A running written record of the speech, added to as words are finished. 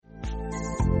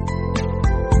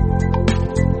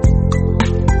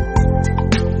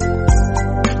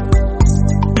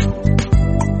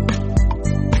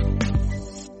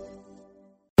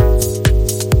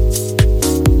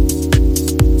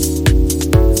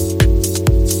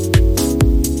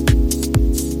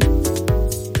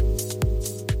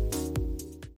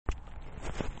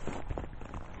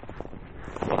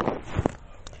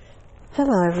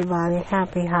Hello everybody,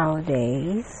 happy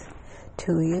holidays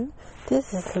to you.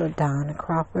 This is LaDonna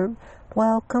Crawford.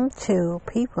 Welcome to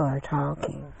People Are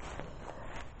Talking.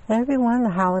 Everyone, the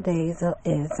holidays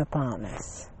is upon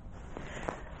us.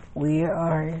 We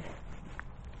are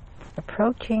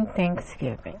approaching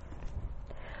Thanksgiving.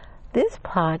 This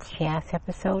podcast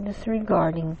episode is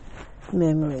regarding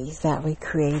memories that we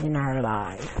create in our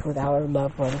lives with our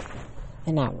loved ones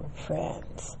and our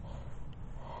friends.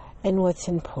 And what's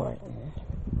important.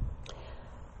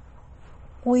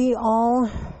 We all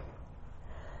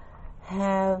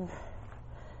have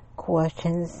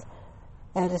questions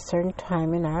at a certain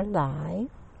time in our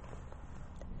life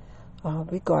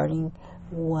regarding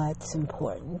what's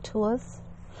important to us.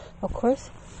 Of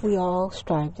course, we all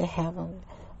strive to have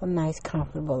a nice,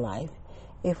 comfortable life.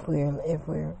 If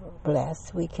we're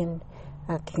blessed, we can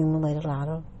accumulate a lot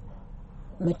of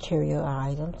material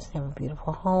items, have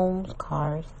beautiful homes,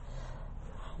 cars,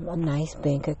 a nice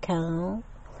bank account,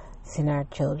 send our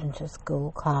children to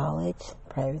school, college,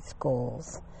 private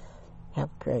schools, have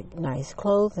great, nice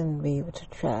clothes, and be able to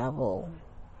travel.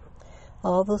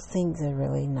 All those things are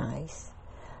really nice.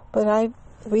 But I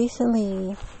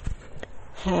recently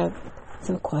have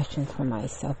some questions for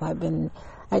myself. I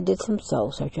did some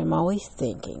soul searching. I'm always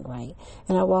thinking, right?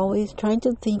 And I'm always trying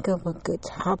to think of a good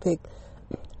topic,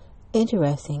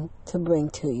 interesting to bring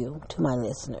to you, to my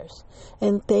listeners.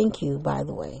 And thank you, by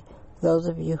the way, those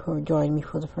of you who are joining me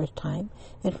for the first time,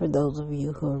 and for those of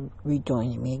you who are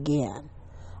rejoining me again.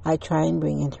 I try and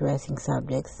bring interesting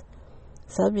subjects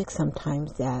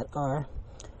sometimes that are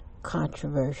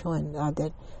controversial and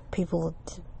that people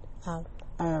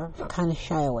are kind of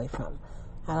shy away from.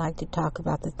 I like to talk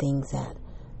about the things that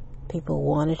people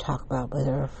want to talk about but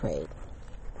are afraid.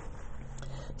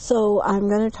 So I'm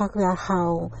going to talk about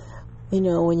how,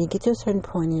 when you get to a certain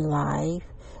point in life,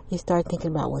 you start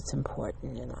thinking about what's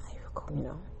important in life,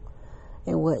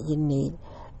 and what you need.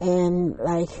 And,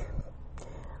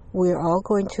 we're all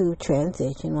going to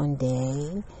transition one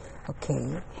day,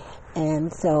 okay?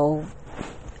 And so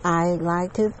I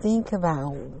like to think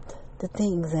about the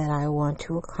things that I want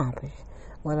to accomplish,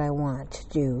 what I want to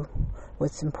do,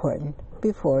 what's important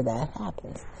before that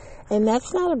happens. And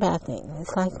that's not a bad thing.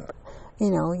 It's like,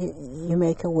 you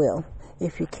make a will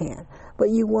if you can. But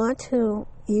you want to,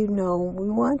 we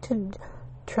want to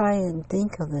try and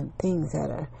think of the things that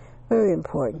are very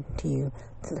important to you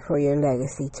for your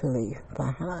legacy to leave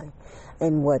behind.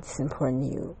 And what's important to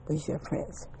you with your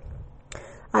friends.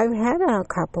 I've had a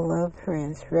couple of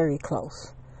friends, very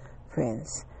close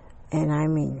friends. And I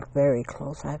mean very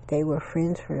close. They were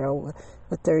friends for over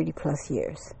 30 plus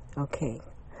years. Okay.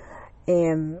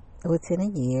 And within a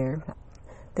year,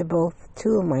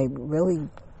 two of my really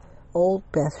old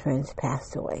best friends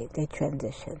passed away. They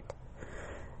transitioned.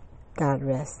 God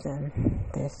rest them,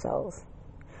 their souls.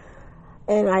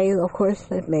 And of course,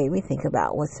 it made me think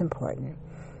about what's important.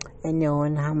 And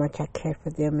knowing how much I cared for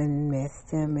them and missed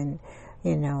them and,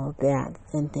 that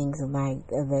and things of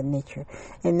that nature.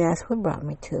 And that's what brought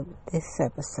me to this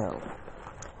episode.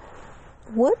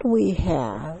 What we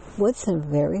have, what's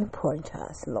very important to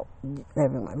us,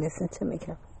 everyone, listen to me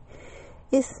carefully,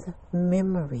 is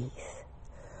memories.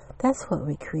 That's what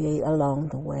we create along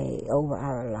the way over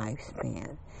our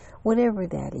lifespan, whatever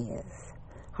that is,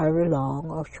 however long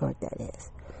or short that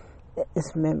is.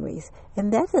 It's memories.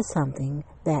 And that is something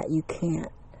that you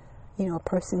can't, a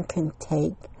person can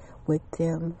take with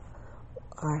them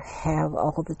or have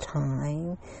all the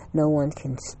time. No one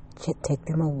can take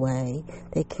them away.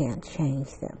 They can't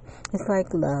change them. It's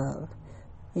like love.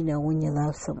 When you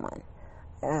love someone,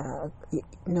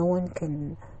 no one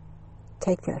can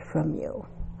take that from you.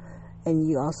 And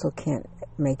you also can't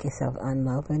make yourself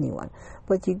unlove anyone.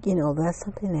 But, that's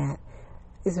something that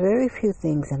is very few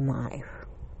things in life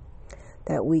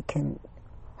that we can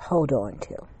hold on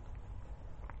to.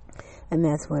 And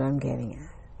that's what I'm getting at.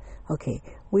 Okay,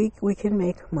 we can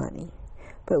make money,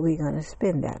 but we're going to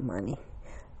spend that money,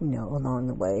 along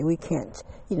the way. We can't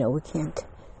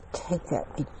take that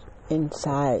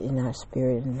inside in our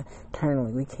spirit and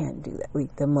internally. We can't do that.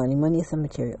 The money is a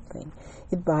material thing.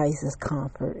 It buys us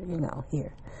comfort,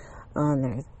 here on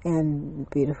earth and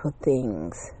beautiful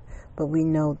things. But we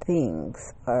know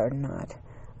things are not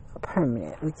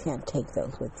permanent. We can't take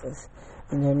those with us.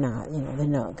 And they're not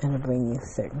going to bring you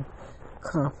certain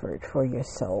comfort for your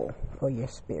soul, for your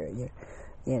spirit,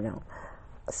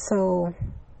 So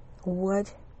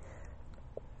what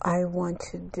I want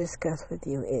to discuss with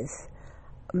you is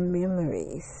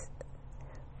memories.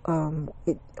 When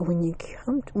you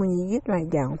get right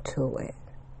down to it,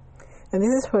 and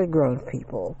this is for grown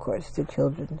people, of course, the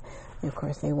children, of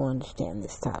course, they won't understand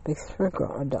this topic. It's for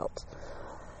grown adults.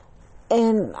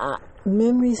 And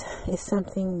memories is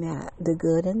something that the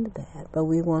good and the bad, but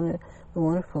we want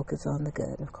to focus on the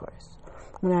good, of course.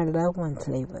 When our loved ones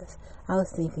leave us, I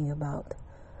was thinking about,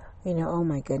 oh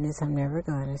my goodness, I'm never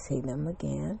going to see them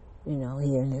again,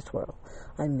 here in this world.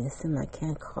 I miss them. I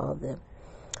can't call them.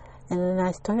 And then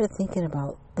I started thinking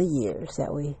about the years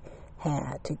that we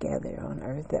had together on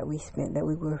earth, that we spent, that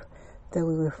we were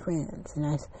friends.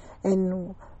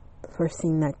 And the first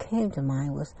thing that came to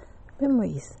mind was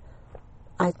memories.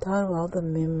 I thought of all the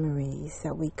memories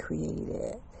that we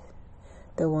created,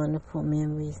 the wonderful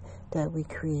memories that we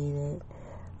created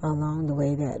along the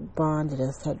way that bonded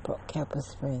us, that kept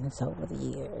us friends over the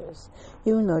years.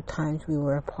 Even though times we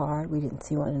were apart, we didn't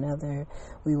see one another,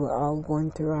 we were all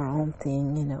going through our own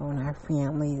thing, and our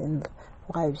families and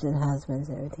wives and husbands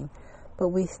and everything. But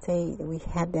we stayed, we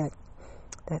had that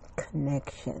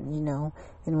connection,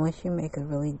 and once you make a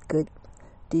really good,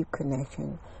 deep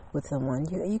connection with someone,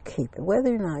 you keep it.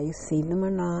 Whether or not you see them or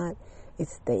not,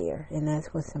 it's there, and that's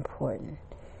what's important.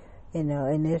 And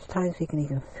there's times we can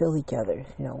even feel each other,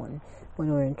 when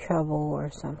we're in trouble or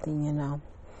something,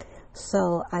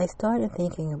 So I started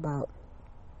thinking about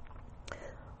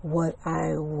what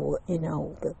I,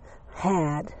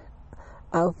 had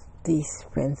of these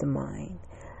friends of mine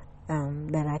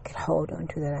that I could hold on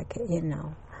to, that I could, And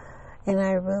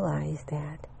I realized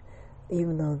that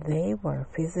even though they were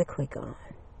physically gone,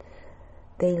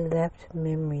 they left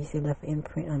memories, they left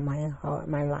imprint on my heart,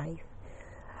 my life.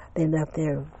 They left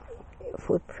their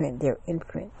footprint, their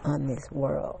imprint on this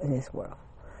world,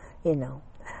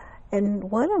 And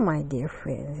one of my dear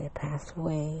friends that passed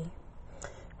away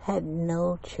had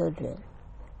no children,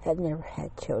 had never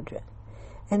had children.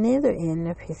 And near the end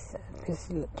of his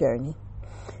journey,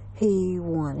 he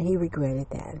regretted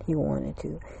that. He wanted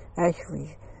to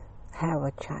actually have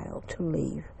a child to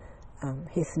leave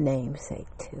his namesake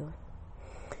to.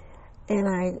 And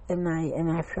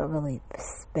I felt really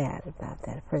bad about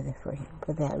that for him,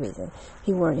 for that reason.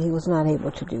 He was not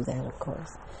able to do that, of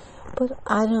course. But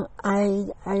I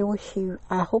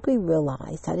hope he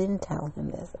realized, I didn't tell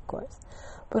him this, of course,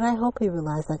 but I hope he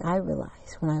realized, like I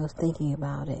realized when I was thinking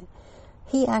about it,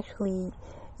 he actually,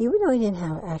 even though he didn't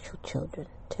have actual children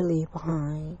to leave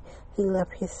behind, he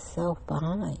left himself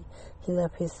behind. He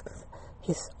left his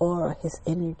aura, his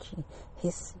energy,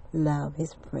 his love,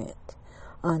 his print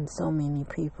on so many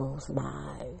people's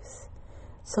lives.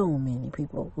 So many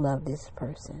people love this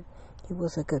person. He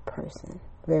was a good person,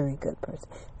 very good person,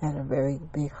 had a very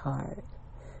big heart,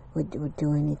 would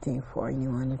do anything for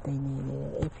anyone if they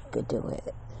needed it, if he could do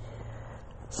it.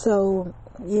 So,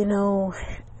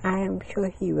 I'm sure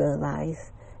he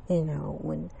realized,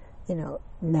 when,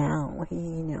 now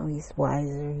he's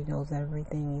wiser, he knows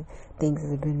everything, things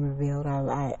have been revealed,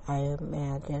 I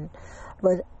imagine.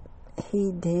 But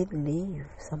he did leave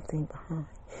something behind.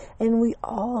 And we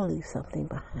all leave something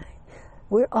behind.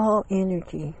 We're all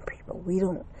energy people. We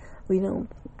don't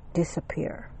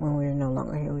disappear when we're no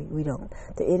longer here. We don't.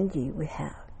 The energy we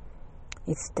have,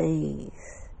 it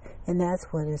stays. And that's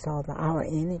what it's all about, our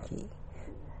energy.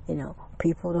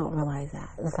 People don't realize that.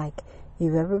 It's like,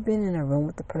 you've ever been in a room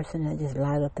with the person that just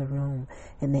light up the room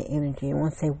and their energy, and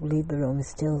once they leave the room, it's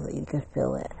still, you can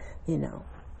feel it,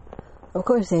 Of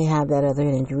course, they have that other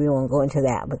energy. We won't go into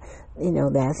that, but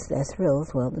that's real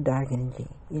as well. The dark energy,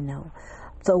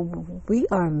 So we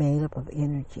are made up of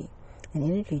energy, and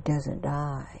energy doesn't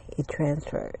die; it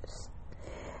transfers,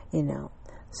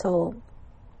 So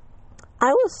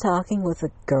I was talking with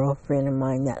a girlfriend of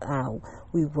mine that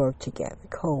we worked together,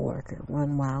 co-worker,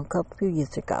 a few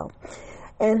years ago,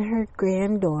 and her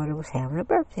granddaughter was having a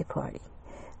birthday party.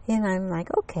 And I'm like,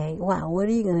 okay, wow, what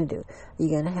are you going to do? Are you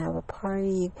going to have a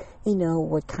party?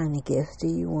 What kind of gifts do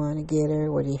you want to get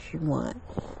her? What does she want?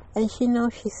 And she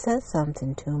said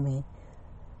something to me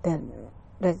that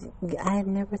I had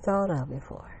never thought of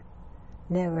before,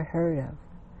 never heard of.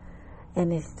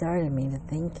 And it started me to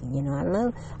thinking, I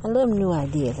love new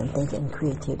ideas and thinking and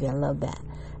creativity. I love that,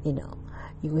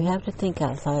 We have to think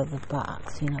outside of the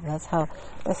box, That's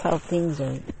how things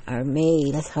are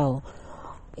made. That's how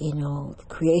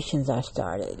creations are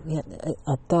started. We have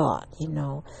a thought,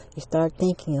 You start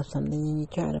thinking of something and you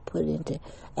try to put it into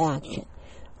action.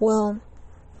 Well,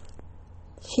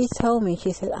 she told me,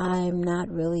 she said, I'm not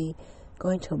really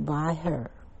going to buy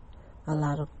her a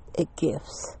lot of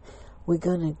gifts. We're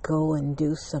going to go and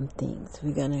do some things.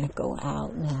 We're going to go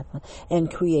out and have fun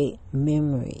and create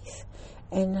memories.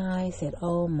 And I said,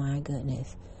 oh my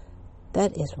goodness,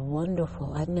 that is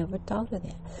wonderful. I never thought of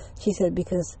that. She said,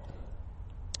 because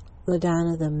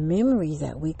LaDonna, the memories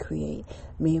that we create,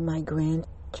 me and my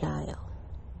grandchild,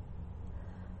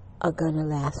 are going to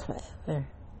last forever.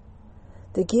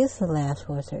 The gifts will last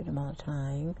for a certain amount of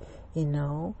time,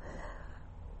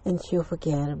 and she'll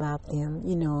forget about them,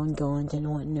 and go into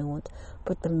new ones.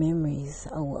 But the memories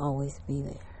will always be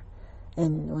there.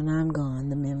 And when I'm gone,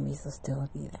 the memories will still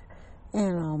be there.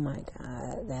 And oh my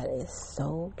God, that is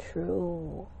so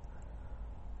true.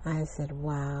 I said,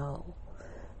 wow.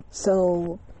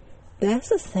 So that's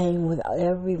the same with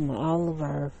all of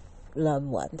our loved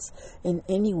ones, and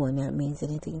anyone that means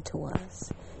anything to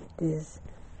us, is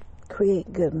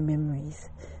create good memories.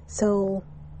 So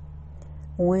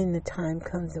when the time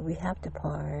comes that we have to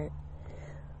part,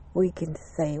 we can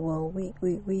say, well,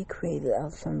 we created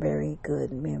some very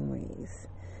good memories,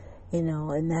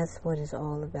 and that's what it's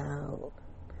all about,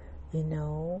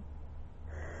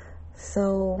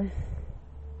 So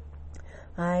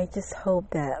I just hope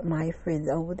that my friends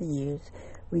over the years,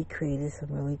 we created some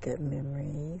really good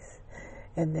memories,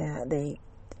 and that they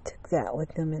took that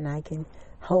with them, and I can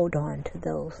hold on to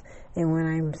those. And when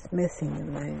I'm missing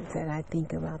them, I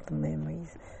think about the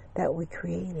memories that we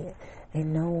created,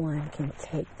 and no one can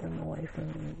take them away from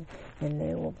me, and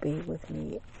they will be with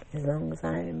me as long as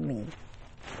I am me.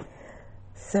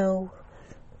 So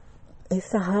it's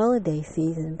the holiday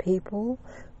season. People,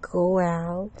 go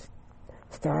out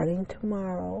starting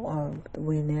tomorrow or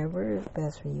whenever is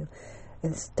best for you,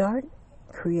 and start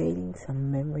creating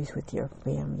some memories with your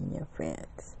family and your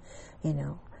friends.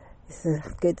 It's a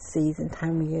good season,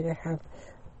 time of year to have,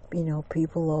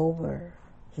 people over,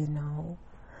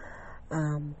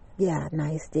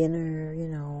 nice dinner,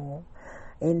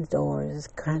 indoors. It's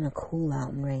kind of cool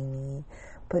out and rainy,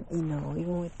 but,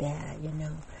 even with that,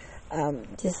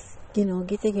 just,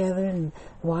 get together and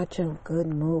watch a good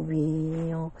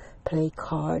movie, play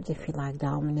cards if you like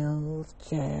dominoes,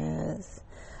 chess,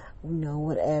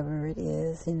 whatever it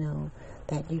is,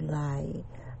 that you like.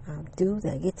 Do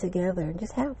that. Get together and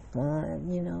just have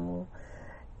fun,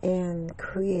 and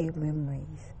create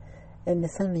memories. And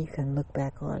it's something you can look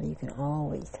back on, you can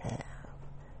always have,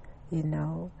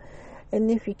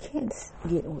 And if you can't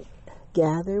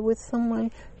gather with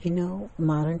someone,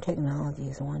 modern technology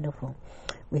is wonderful.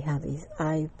 We have these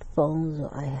iPhones,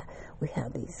 we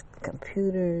have these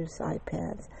computers,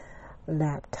 iPads,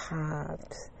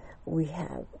 laptops. We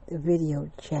have video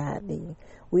chatting.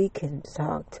 We can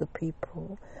talk to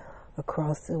people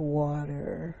across the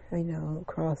water,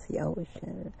 across the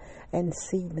ocean, and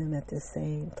see them at the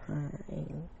same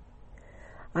time.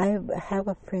 I have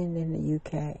a friend in the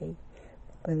UK,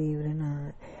 believe it or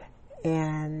not,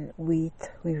 and we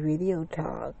video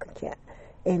talk, chat,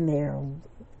 and they're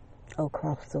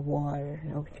across the water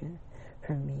and ocean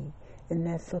from me, and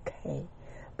that's okay.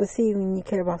 But see, when you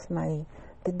care about somebody,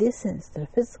 the distance, the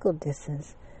physical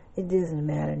distance, it doesn't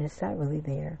matter, and it's not really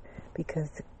there, because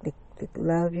the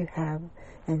love you have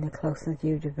and the closeness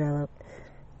you develop,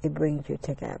 it brings you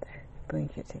together.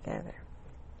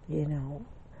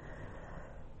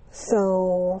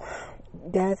 So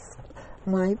that's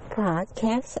my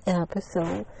podcast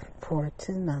episode for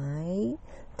tonight.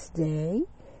 Today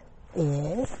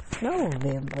is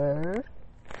November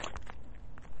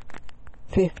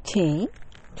 15,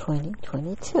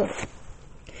 2022.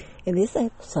 And this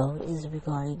episode is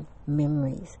regarding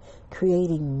memories,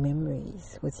 creating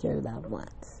memories with your loved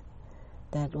ones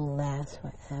that will last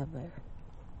forever.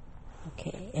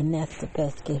 Okay, and that's the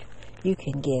best gift you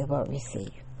can give or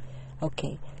receive.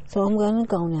 Okay, so I'm going to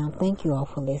go now. Thank you all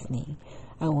for listening.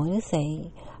 I want to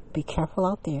say, be careful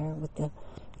out there with the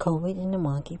COVID and the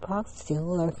monkeypox still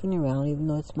lurking around, even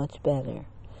though it's much better.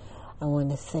 I want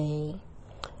to say,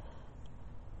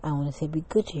 be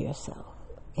good to yourself.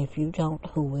 If you don't,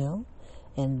 who will?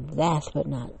 And last but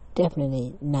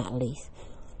definitely not least,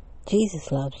 Jesus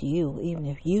loves you, even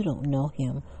if you don't know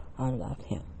him or love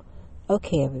him.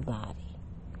 Okay, everybody.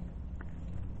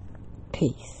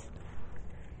 Peace.